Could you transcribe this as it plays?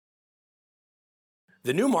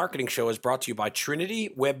The New Marketing Show is brought to you by Trinity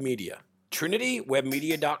Web Media,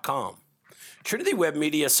 trinitywebmedia.com. Trinity Web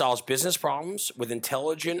Media solves business problems with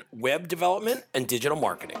intelligent web development and digital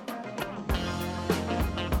marketing.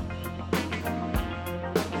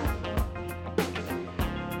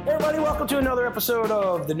 Hey everybody, welcome to another episode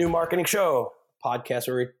of The New Marketing Show, podcast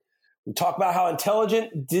where we talk about how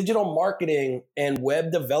intelligent digital marketing and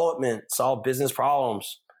web development solve business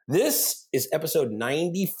problems. This is episode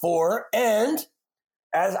 94, and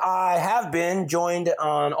as I have been joined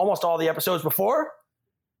on almost all the episodes before,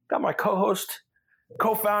 got my co-host,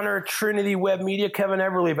 co-founder of Trinity Web Media, Kevin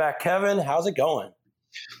Everly back. Kevin, how's it going?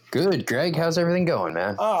 Good, Greg. How's everything going,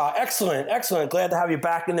 man? Excellent. Glad to have you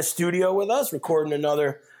back in the studio with us, recording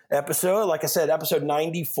another episode. Like I said, episode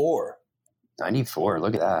 94. 94,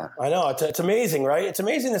 look at that. I know, it's amazing, right? It's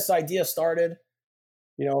amazing this idea started,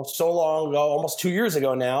 so long ago, almost 2 years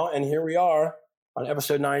ago now, and here we are on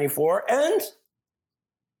episode 94, and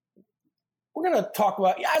we're going to talk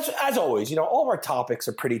about, as always, all of our topics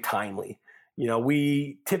are pretty timely.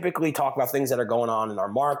 We typically talk about things that are going on in our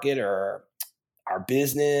market or our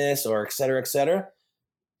business or et cetera, et cetera.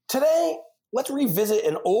 Today, let's revisit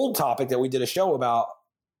an old topic that we did a show about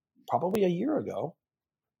probably a year ago,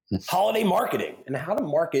 holiday marketing and how to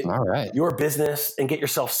market your business and get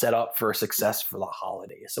yourself set up for success for the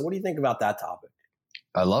holidays. So what do you think about that topic?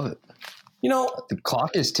 I love it. The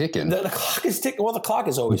clock is ticking. The clock is ticking. Well, the clock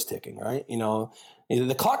is always ticking, right?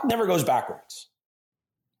 The clock never goes backwards.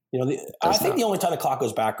 I think the only time the clock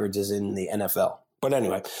goes backwards is in the NFL. But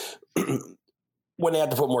anyway, when they had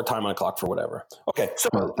to put more time on the clock for whatever. Okay,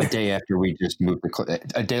 so a day after we just moved the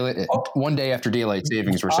clock, one day after daylight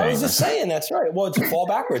savings, we're saying. I was just saying that's right. Well, it's a fall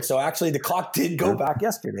backwards. So actually, the clock did go back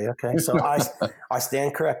yesterday. Okay, so I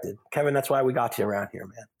stand corrected, Kevin. That's why we got you around here,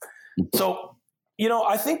 man. So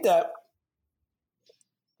I think that.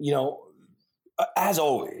 As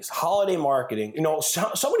always, holiday marketing,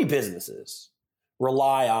 so many businesses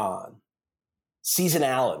rely on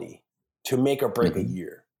seasonality to make or break a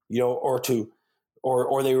year, or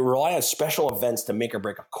they rely on special events to make or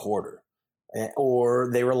break a quarter, or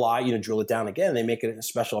they rely, drill it down again, they make it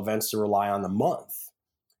special events to rely on the month.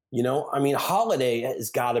 Holiday has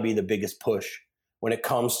got to be the biggest push when it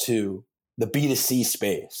comes to the B2C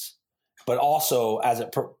space, but also as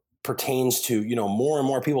it pertains to more and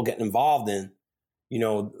more people getting involved in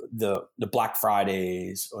the Black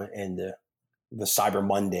Fridays and the Cyber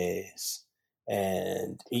Mondays,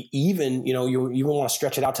 and even you even want to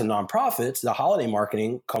stretch it out to nonprofits. The holiday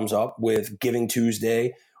marketing comes up with Giving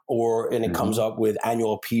Tuesday, and it comes up with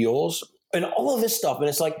annual appeals and all of this stuff. And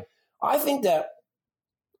it's like, I think that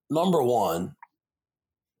number one,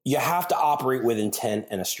 you have to operate with intent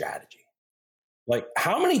and a strategy. Like,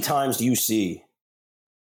 how many times do you see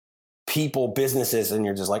people, businesses, and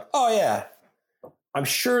you're just like, oh yeah, I'm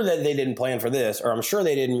sure that they didn't plan for this, or I'm sure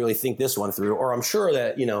they didn't really think this one through, or I'm sure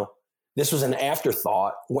that, this was an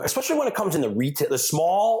afterthought, especially when it comes in the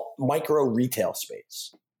small micro retail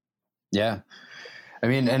space. Yeah.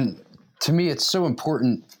 And to me, it's so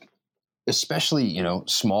important, especially,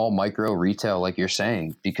 small micro retail, like you're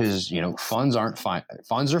saying, because, funds are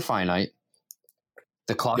finite.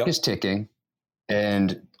 The clock is ticking.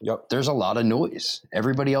 And there's a lot of noise.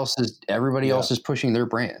 Everybody else is pushing their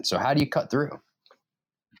brand. So how do you cut through?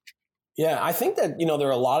 Yeah, I think that, there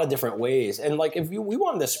are a lot of different ways. And like, if we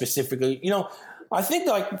wanted to specifically, I think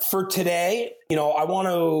like for today, I want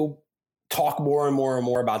to talk more and more and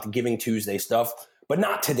more about the Giving Tuesday stuff, but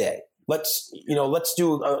not today. Let's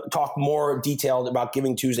do talk more detailed about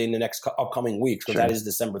Giving Tuesday in the next upcoming weeks, because that is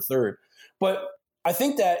December 3rd. But I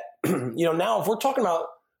think that, now if we're talking about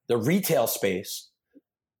the retail space,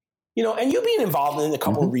 and you being involved in a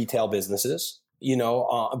couple of retail businesses,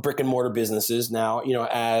 brick and mortar businesses now,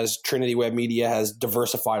 as Trinity Web Media has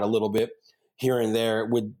diversified a little bit here and there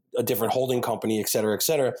with a different holding company, et cetera, et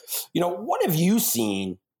cetera. What have you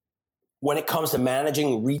seen when it comes to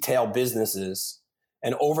managing retail businesses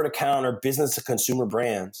and over-the-counter business to consumer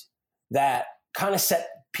brands that kind of set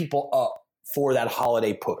people up for that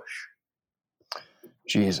holiday push?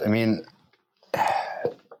 Geez,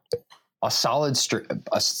 a solid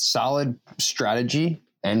strategy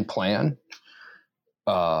and plan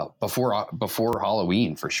before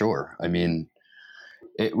Halloween, for sure.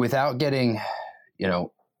 Without getting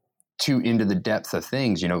too into the depth of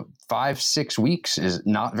things, 5-6 weeks is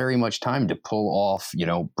not very much time to pull off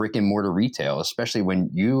brick and mortar retail, especially when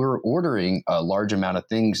you're ordering a large amount of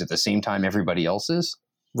things at the same time everybody else is.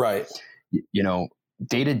 Right.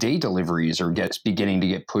 Day-to-day deliveries are beginning to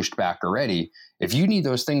get pushed back already. If you need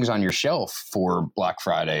those things on your shelf for Black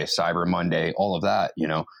Friday, Cyber Monday, all of that,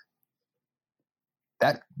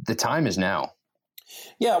 that the time is now.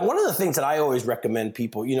 Yeah, one of the things that I always recommend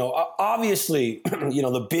people, obviously,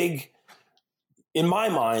 the big, in my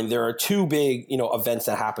mind, there are two big, events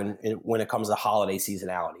that happen when it comes to holiday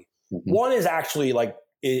seasonality. Mm-hmm. One is actually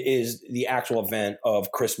is the actual event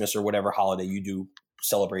of Christmas or whatever holiday you do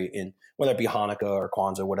celebrate in, whether it be Hanukkah or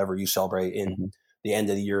Kwanzaa, whatever you celebrate in the end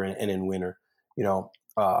of the year and in winter,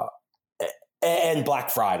 and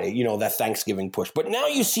Black Friday, that Thanksgiving push. But now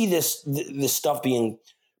you see this stuff being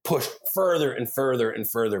pushed further and further and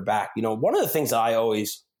further back. One of the things that I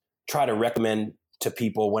always try to recommend to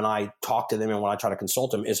people when I talk to them and when I try to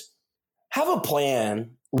consult them is have a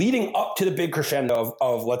plan leading up to the big crescendo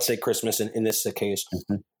of let's say Christmas in this case.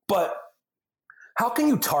 But how can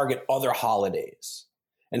you target other holidays?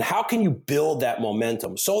 And how can you build that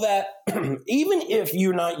momentum so that even if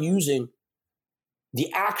you're not using the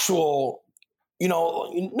actual,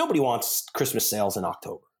 nobody wants Christmas sales in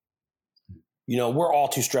October. We're all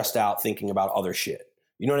too stressed out thinking about other shit.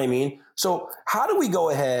 You know what I mean? So how do we go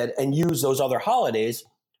ahead and use those other holidays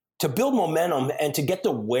to build momentum and to get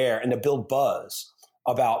the wear and to build buzz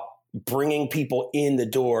about bringing people in the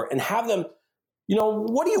door and have them,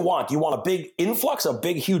 what do you want? Do you want a big influx, a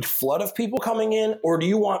big, huge flood of people coming in? Or do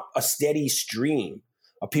you want a steady stream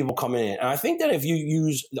of people coming in? And I think that if you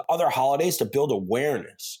use the other holidays to build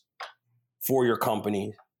awareness for your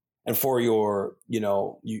company and for your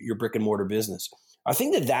brick and mortar business, I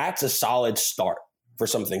think that that's a solid start for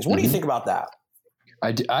some things. What do you think about that?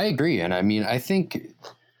 I agree. And I mean, I think,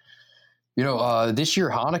 this year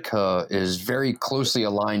Hanukkah is very closely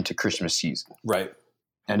aligned to Christmas season. Right.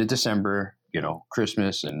 End of December,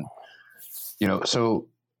 Christmas. And, so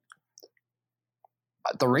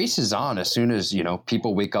the race is on as soon as,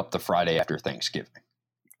 people wake up the Friday after Thanksgiving.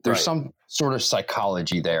 There's some sort of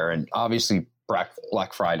psychology there. And obviously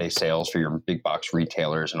Black Friday sales for your big box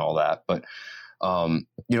retailers and all that. But,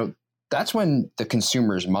 that's when the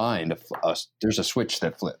consumer's mind, there's a switch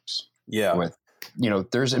that flips. Yeah. With,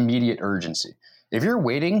 there's immediate urgency. If you're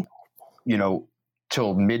waiting,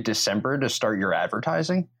 till mid-December to start your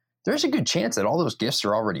advertising, there's a good chance that all those gifts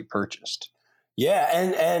are already purchased. Yeah.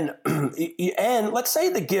 And let's say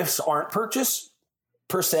the gifts aren't purchased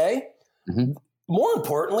per se. More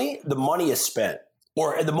importantly, the money is spent,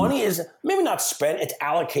 or the money is maybe not spent, it's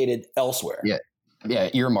allocated elsewhere. Yeah,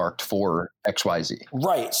 earmarked for XYZ.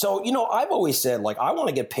 Right. So, I've always said, I want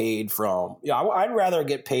to get paid from, I'd rather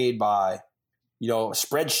get paid by,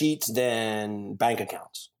 spreadsheets than bank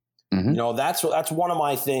accounts. That's one of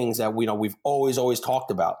my things that we've always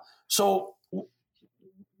talked about. So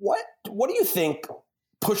what do you think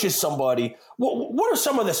pushes somebody? What are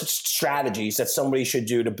some of the strategies that somebody should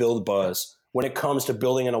do to build buzz when it comes to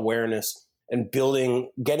building an awareness and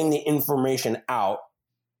getting the information out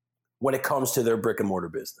when it comes to their brick and mortar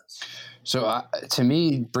business? So to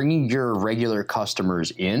me, bringing your regular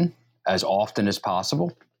customers in as often as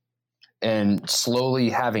possible and slowly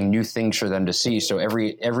having new things for them to see. So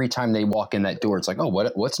every time they walk in that door, it's like, oh,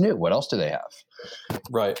 what's new? What else do they have?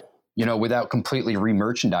 Right. Without completely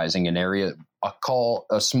re-merchandising an area,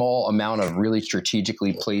 a small amount of really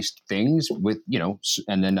strategically placed things with,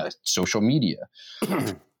 and then social media,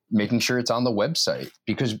 making sure it's on the website,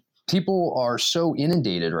 because people are so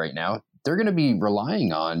inundated right now. They're going to be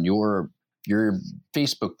relying on your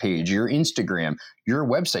Facebook page, your Instagram, your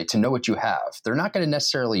website to know what you have. They're not going to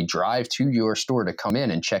necessarily drive to your store to come in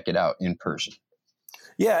and check it out in person.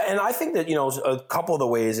 Yeah. And I think that, a couple of the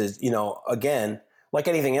ways is, again, like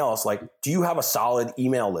anything else, do you have a solid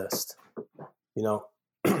email list?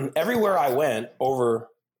 Everywhere I went over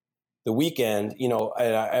the weekend,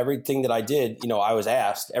 everything that I did, I was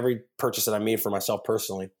asked, every purchase that I made for myself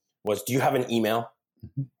personally was, do you have an email?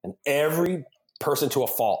 And every person to a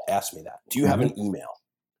fault asked me that. Do you have an email?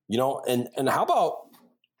 And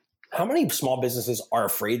how many small businesses are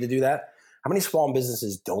afraid to do that? How many small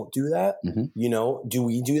businesses don't do that? Do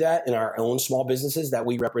we do that in our own small businesses that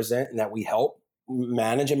we represent and that we help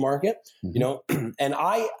manage and market? And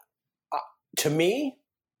to me,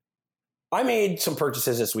 I made some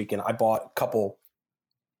purchases this weekend. I bought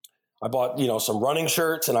some running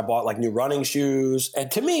shirts, and I bought new running shoes. And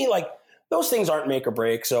to me, those things aren't make or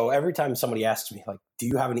break. So every time somebody asks me, do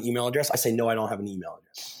you have an email address? I say, no, I don't have an email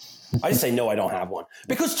address. I just say, no, I don't have one.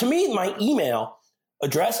 Because to me, my email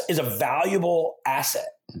address is a valuable asset.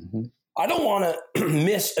 I don't want to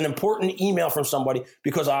miss an important email from somebody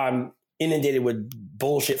because I'm inundated with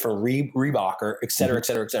bullshit from Reebok or et cetera, et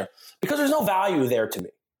cetera, et cetera. Because there's no value there to me,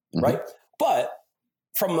 right? But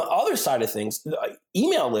from the other side of things, the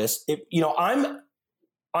email list,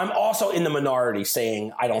 I'm also in the minority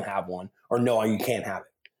saying I don't have one, or no, you can't have it.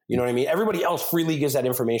 You know what I mean? Everybody else freely gives that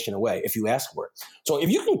information away if you ask for it. So if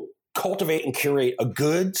you can cultivate and curate a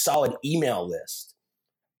good, solid email list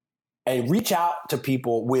and reach out to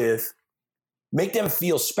people make them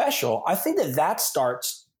feel special, I think that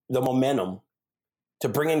starts the momentum to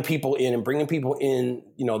bringing people in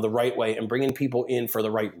the right way and bringing people in for the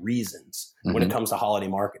right reasons when it comes to holiday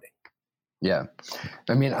marketing. Yeah.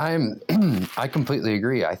 I mean, I completely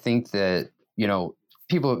agree. I think that,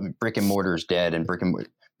 people, brick and mortar is dead, and brick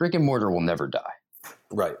and mortar will never die.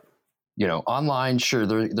 Right. Online, sure,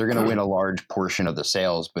 they're going to win a large portion of the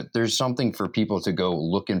sales, but there's something for people to go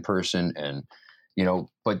look in person and,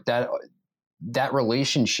 but that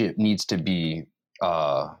relationship needs to be,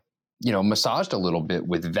 massaged a little bit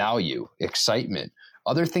with value, excitement,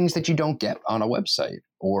 other things that you don't get on a website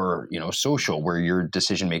or, social, where your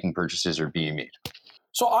decision-making purchases are being made.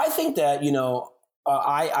 So I think that,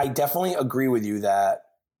 I definitely agree with you that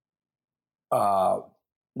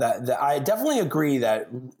I definitely agree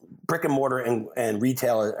that brick and mortar and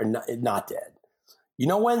retail are not dead.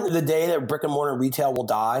 When the day that brick and mortar and retail will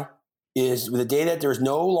die is the day that there's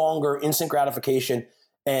no longer instant gratification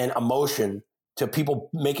and emotion to people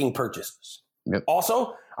making purchases. Yep.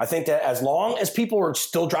 Also, I think that as long as people are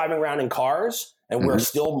still driving around in cars and we're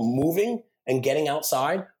still moving and getting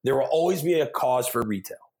outside, there will always be a cause for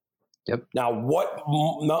retail. Yep. Now,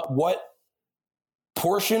 what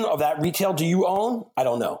portion of that retail do you own? I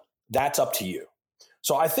don't know. That's up to you.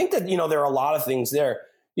 So I think that, there are a lot of things there.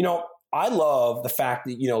 I love the fact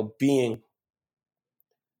that, being,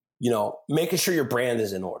 making sure your brand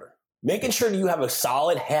is in order, making sure that you have a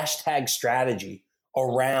solid hashtag strategy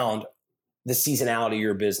around the seasonality of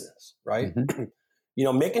your business, right?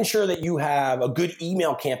 Making sure that you have a good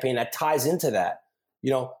email campaign that ties into that.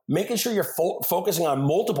 Making sure you're focusing on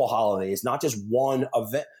multiple holidays, not just one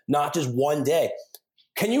event, not just one day.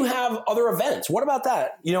 Can you have other events? What about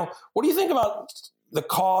that? What do you think about the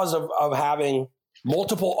cause of having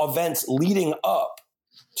multiple events leading up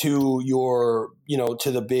to your,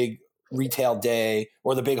 to the big retail day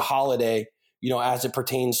or the big holiday, as it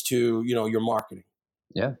pertains to, your marketing?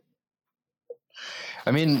 Yeah.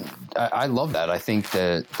 I mean, I love that. I think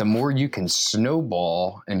that the more you can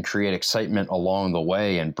snowball and create excitement along the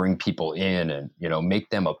way and bring people in and, make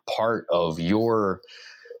them a part of your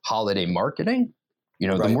holiday marketing,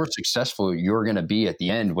 Right. The more successful you're going to be at the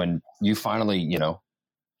end when you finally,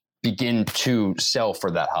 begin to sell for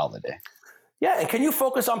that holiday. Yeah. And can you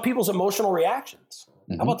focus on people's emotional reactions?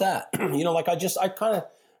 How about that? I kind of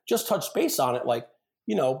just touched base on it. Like,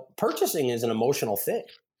 purchasing is an emotional thing.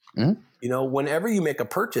 Whenever you make a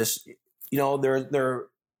purchase, there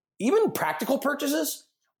even practical purchases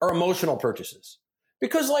are emotional purchases,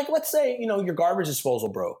 because let's say, your garbage disposal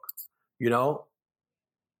broke,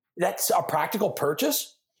 that's a practical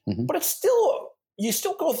purchase, but you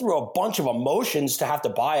still go through a bunch of emotions to have to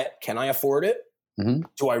buy it. Can I afford it?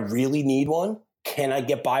 Do I really need one? Can I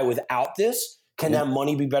get by without this? Can that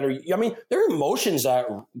money be better? I mean, there are emotions that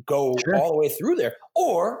go all the way through there.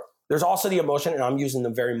 Or there's also the emotion, and I'm using the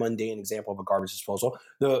very mundane example of a garbage disposal.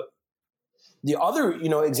 The other,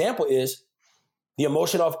 example is the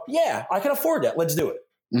emotion of, yeah, I can afford that. Let's do it.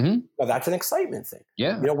 Now, that's an excitement thing.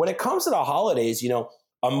 Yeah. When it comes to the holidays,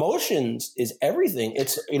 emotions is everything.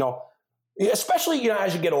 It's, especially,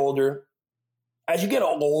 as you get older,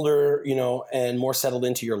 and more settled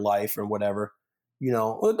into your life and whatever,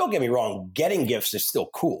 well, don't get me wrong, getting gifts is still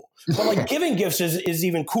cool, but giving gifts is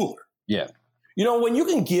even cooler. Yeah. When you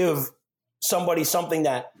can give somebody something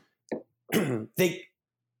that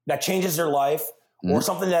that changes their life, or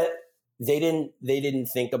something that they didn't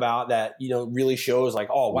think about, that, really shows like,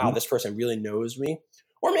 oh, wow, this person really knows me,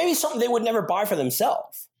 or maybe something they would never buy for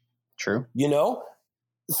themselves. True.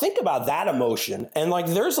 Think about that emotion. And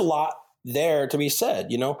there's a lot there to be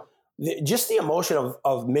said, just the emotion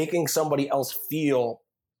of making somebody else feel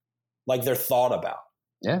like they're thought about.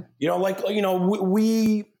 Yeah. We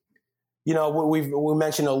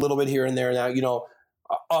mentioned a little bit here and there now,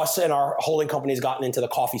 us and our holding company has gotten into the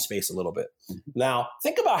coffee space a little bit. Now,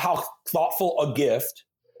 think about how thoughtful a gift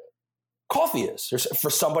coffee is for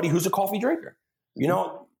somebody who's a coffee drinker.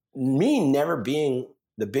 Me never being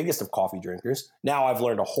the biggest of coffee drinkers, now I've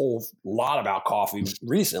learned a whole lot about coffee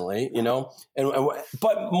recently,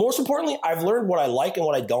 but most importantly, I've learned what I like and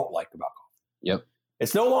what I don't like about coffee. Yep.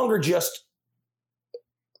 It's no longer just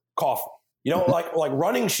coffee. Like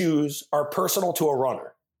running shoes are personal to a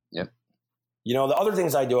runner. Yep. The other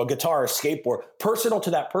things I do, a guitar, a skateboard, personal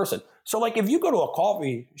to that person. So if you go to a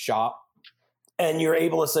coffee shop and you're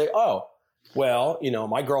able to say, oh, well,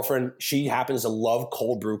 my girlfriend, she happens to love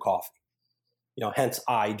cold brew coffee. Hence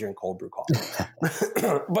I drink cold brew coffee.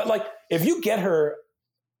 But if you get her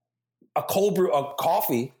a cold brew, a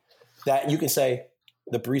coffee that you can say,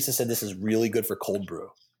 the barista said this is really good for cold brew.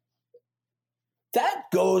 That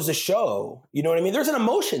goes to show, you know what I mean? There's an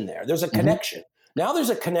emotion there. There's a connection. Now there's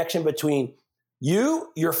a connection between you,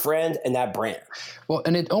 your friend, and that brand. Well,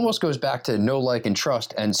 and it almost goes back to know, like, and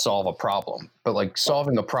trust and solve a problem. But like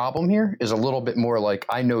solving a problem here is a little bit more like,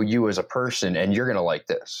 I know you as a person and you're going to like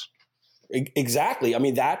this. Exactly. I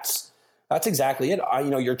mean, that's exactly it.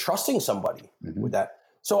 You're trusting somebody with that.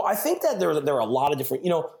 So I think that there are a lot of different,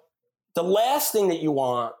 the last thing that you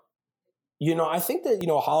want, I think that,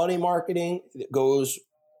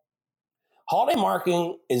 holiday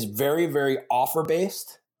marketing is very, very offer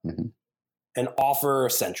based and offer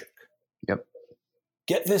centric. Yep.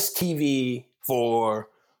 Get this TV for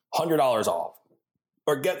 $100 off,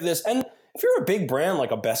 or get this. And if you're a big brand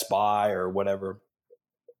like a Best Buy or whatever,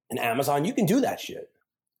 an Amazon, you can do that shit.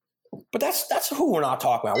 But that's who we're not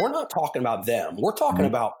talking about. We're not talking about them. We're talking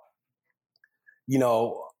about,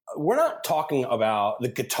 we're not talking about the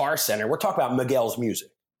Guitar Center. We're talking about Miguel's Music.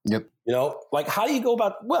 Yep. Like, how do you go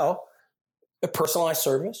about, a personalized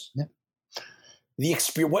service? Yep.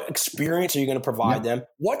 What experience are you going to provide them?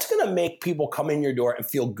 What's going to make people come in your door and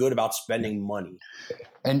feel good about spending money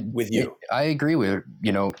with you? I agree with,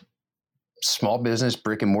 small business,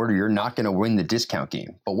 brick and mortar, you're not going to win the discount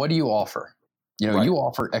game. But what do you offer? You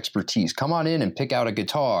offer expertise. Come on in and pick out a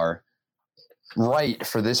guitar right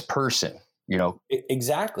for this person,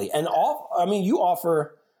 Exactly. And you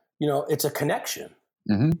offer, it's a connection.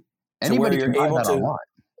 Anybody can buy that online.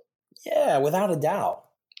 Yeah, without a doubt.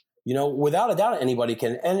 Without a doubt, anybody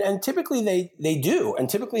can. And typically they do, and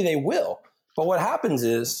typically they will. But what happens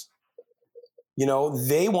is,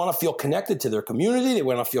 they want to feel connected to their community. They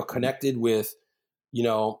want to feel connected with,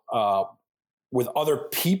 with other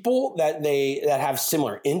people that have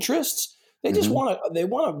similar interests. They just want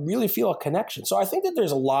to really feel a connection. So I think that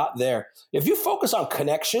there's a lot there. If you focus on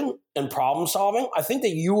connection and problem solving, I think that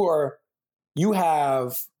you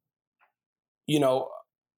have,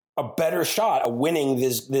 a better shot of winning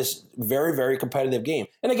this very, very competitive game.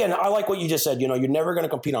 And again, I like what you just said. You're never going to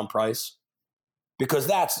compete on price, because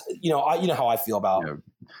that's how I feel about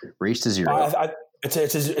race to zero. It's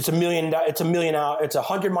a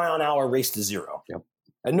 100 mile an hour race to zero. Yep.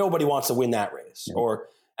 And nobody wants to win that race. Yep.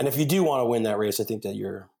 And if you do want to win that race, I think that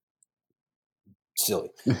you're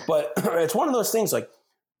silly. But it's one of those things, like,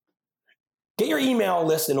 get your email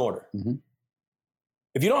list in order.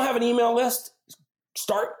 If you don't have an email list,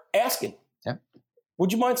 start asking. Yep.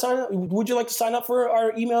 Would you mind signing up? Would you like to sign up for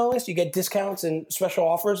our email list? You get discounts and special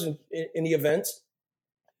offers in the events.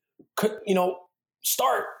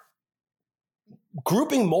 Start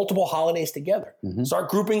grouping multiple holidays together. Start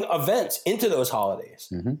grouping events into those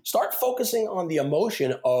holidays. Start focusing on the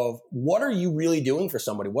emotion of, what are you really doing for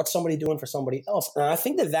somebody? What's somebody doing for somebody else? And I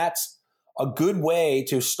think that that's a good way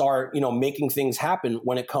to start, making things happen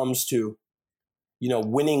when it comes to,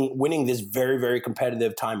 winning this very, very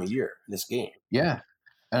competitive time of year, this game. Yeah.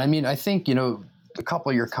 And I mean, I think, a couple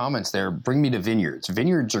of your comments there bring me to Vineyards.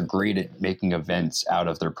 Vineyards are great at making events out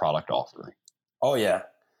of their product offering. Oh yeah.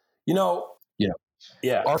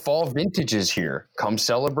 Yeah. Our fall vintage is here. Come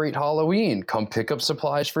celebrate Halloween. Come pick up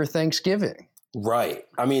supplies for Thanksgiving. Right.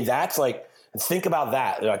 I mean, that's like, think about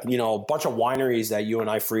that. Like, a bunch of wineries that you and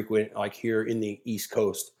I frequent, like here in the East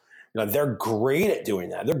Coast, they're great at doing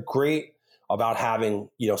that. They're great about having,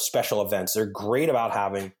 special events. They're great about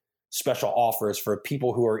having special offers for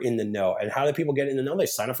people who are in the know. And how do people get in the know? They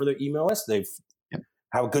sign up for their email list. They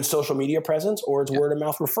have a good social media presence, or it's word of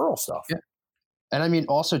mouth referral stuff. Yeah. And I mean,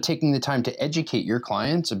 also taking the time to educate your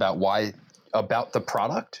clients about the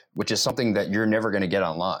product, which is something that you're never going to get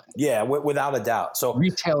online. Yeah, without a doubt. So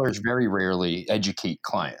retailers very rarely educate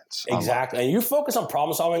clients. Exactly. Online. And you focus on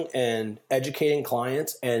problem solving and educating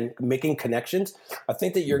clients and making connections, I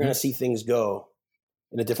think that you're going to see things go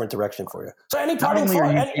in a different direction for you. So any parting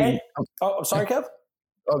I'm sorry, Kev?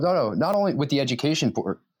 Oh, no. Not only with the education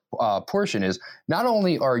portion is, not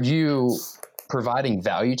only are you providing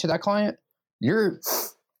value to that client, you're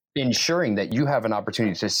ensuring that you have an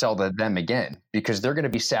opportunity to sell to them again, because they're going to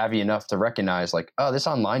be savvy enough to recognize, like, oh, this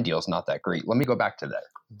online deal is not that great. Let me go back to that.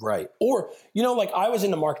 Right. Or, like, I was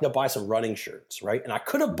in the market to buy some running shirts, right? And I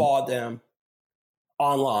could have bought them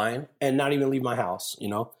online and not even leave my house,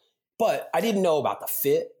 but I didn't know about the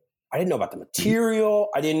fit. I didn't know about the material.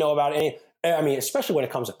 I didn't know about especially when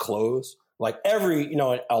it comes to clothes, like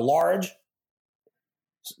a large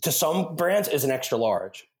to some brands is an extra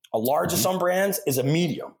large. A large to some brands is a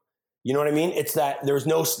medium. You know what I mean? It's that there's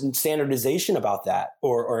no standardization about that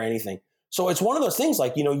or anything. So it's one of those things,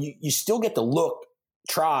 like, you still get to look,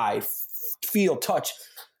 try, feel, touch.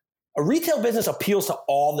 A retail business appeals to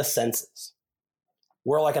all the senses.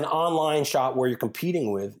 Where like an online shop where you're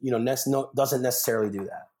competing with, doesn't necessarily do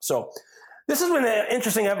that. So this has been an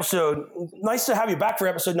interesting episode. Nice to have you back for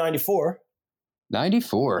episode 94.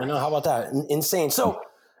 94. I know. How about that? Insane. So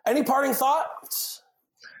any parting thoughts?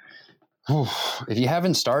 If you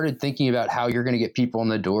haven't started thinking about how you're going to get people in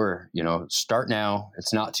the door, start now.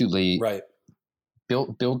 It's not too late. Right.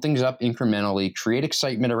 Build things up incrementally, create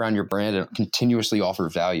excitement around your brand, and continuously offer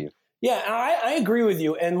value. Yeah, I agree with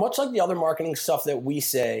you. And much like the other marketing stuff that we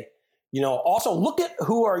say, also look at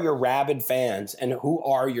who are your rabid fans and who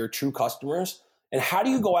are your true customers, and how do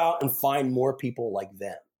you go out and find more people like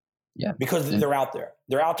them? Yeah, because they're out there.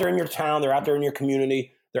 They're out there in your town. They're out there in your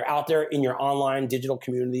community. They're out there in your online digital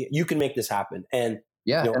community. You can make this happen. And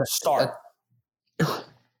start.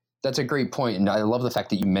 That's a great point. And I love the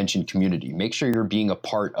fact that you mentioned community. Make sure you're being a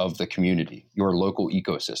part of the community, your local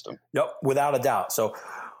ecosystem. Yep, without a doubt. So,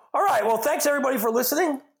 all right. Well, thanks everybody for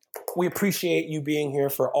listening. We appreciate you being here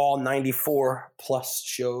for all 94 plus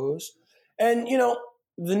shows. And,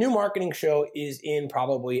 the New Marketing Show is in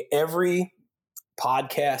probably every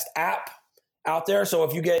podcast app out there. So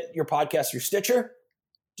if you get your podcast through Stitcher,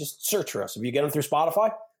 just search for us. If you get them through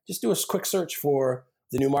Spotify, just do a quick search for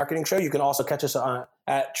The New Marketing Show. You can also catch us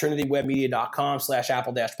at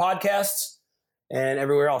trinitywebmedia.com/Apple-podcasts and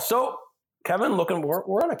everywhere else. So Kevin,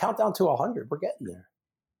 we're on a countdown to 100. We're getting there.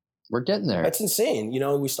 We're getting there. That's insane.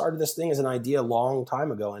 We started this thing as an idea a long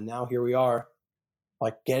time ago, and now here we are,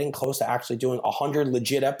 like getting close to actually doing 100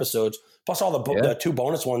 legit episodes, plus all the 2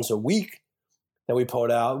 bonus ones a week that we put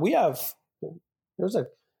out.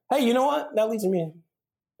 Hey, you know what? That leads me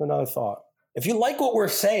to another thought. If you like what we're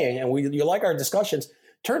saying and you like our discussions,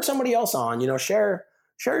 turn somebody else on, share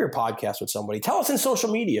your podcast with somebody. Tell us in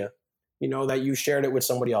social media, that you shared it with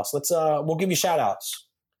somebody else. We'll give you shout outs,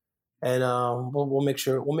 and we'll make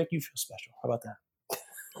you feel special. How about that?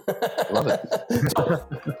 Love it.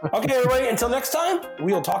 Okay, everybody, until next time,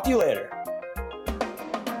 we'll talk to you later.